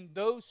others and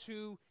those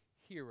who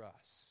hear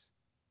us.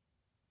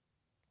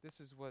 This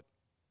is what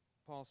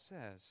Paul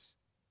says.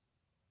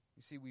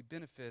 You see, we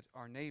benefit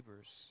our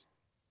neighbors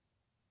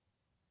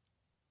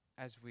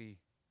as we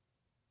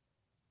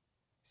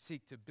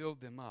seek to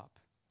build them up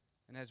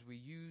and as we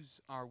use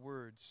our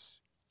words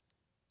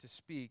to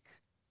speak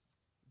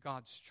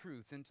God's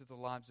truth into the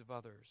lives of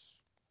others.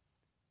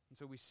 And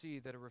so we see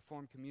that a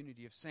Reformed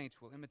community of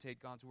saints will imitate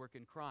God's work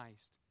in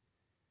Christ.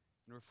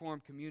 And a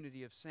Reformed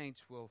community of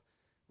saints will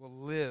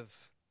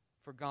live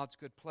for God's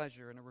good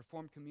pleasure. And a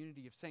Reformed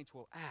community of saints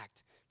will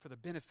act for the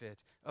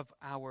benefit of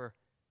our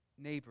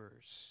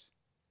neighbors.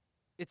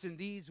 It's in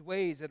these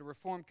ways that a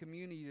Reformed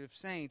community of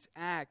saints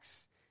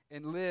acts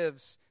and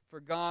lives for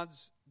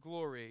God's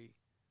glory.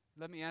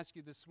 Let me ask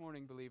you this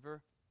morning,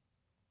 believer,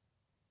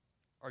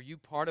 are you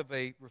part of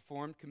a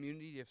Reformed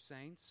community of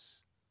saints?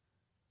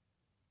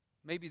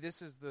 Maybe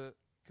this is the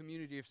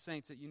community of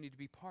saints that you need to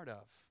be part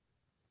of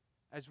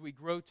as we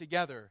grow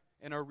together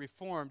and are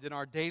reformed in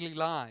our daily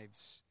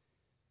lives.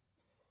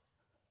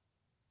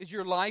 Is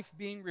your life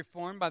being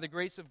reformed by the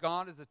grace of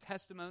God as a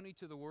testimony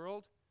to the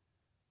world?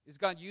 Is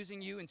God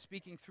using you and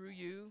speaking through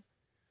you?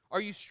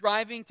 Are you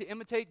striving to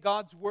imitate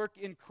God's work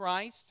in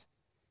Christ,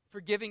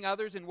 forgiving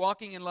others and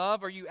walking in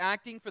love? Are you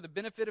acting for the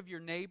benefit of your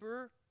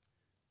neighbor?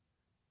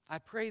 I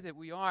pray that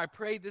we are. I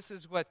pray this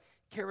is what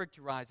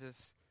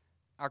characterizes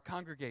our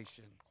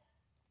congregation.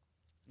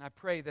 And I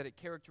pray that it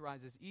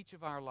characterizes each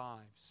of our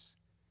lives.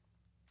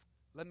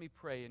 Let me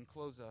pray and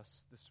close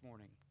us this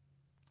morning.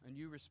 And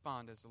you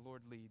respond as the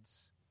Lord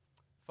leads.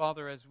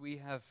 Father, as we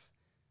have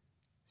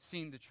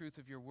seen the truth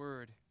of your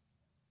word,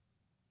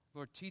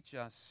 Lord, teach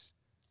us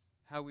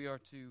how we are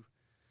to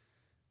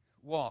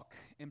walk.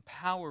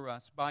 Empower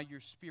us by your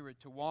Spirit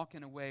to walk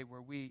in a way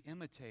where we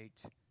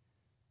imitate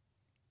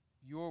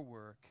your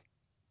work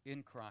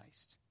in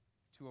Christ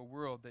to a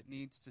world that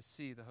needs to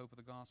see the hope of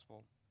the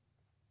gospel.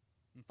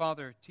 And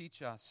Father,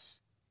 teach us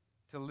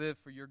to live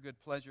for your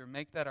good pleasure.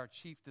 Make that our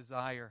chief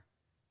desire.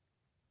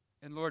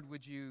 And Lord,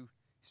 would you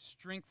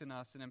strengthen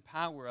us and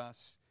empower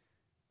us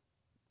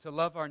to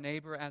love our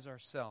neighbor as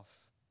ourself?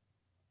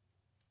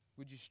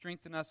 Would you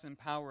strengthen us and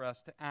empower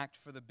us to act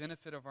for the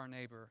benefit of our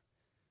neighbor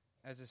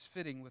as is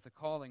fitting with the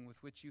calling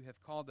with which you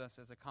have called us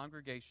as a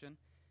congregation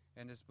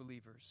and as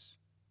believers?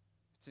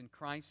 It's in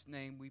Christ's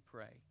name we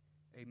pray.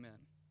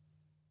 Amen.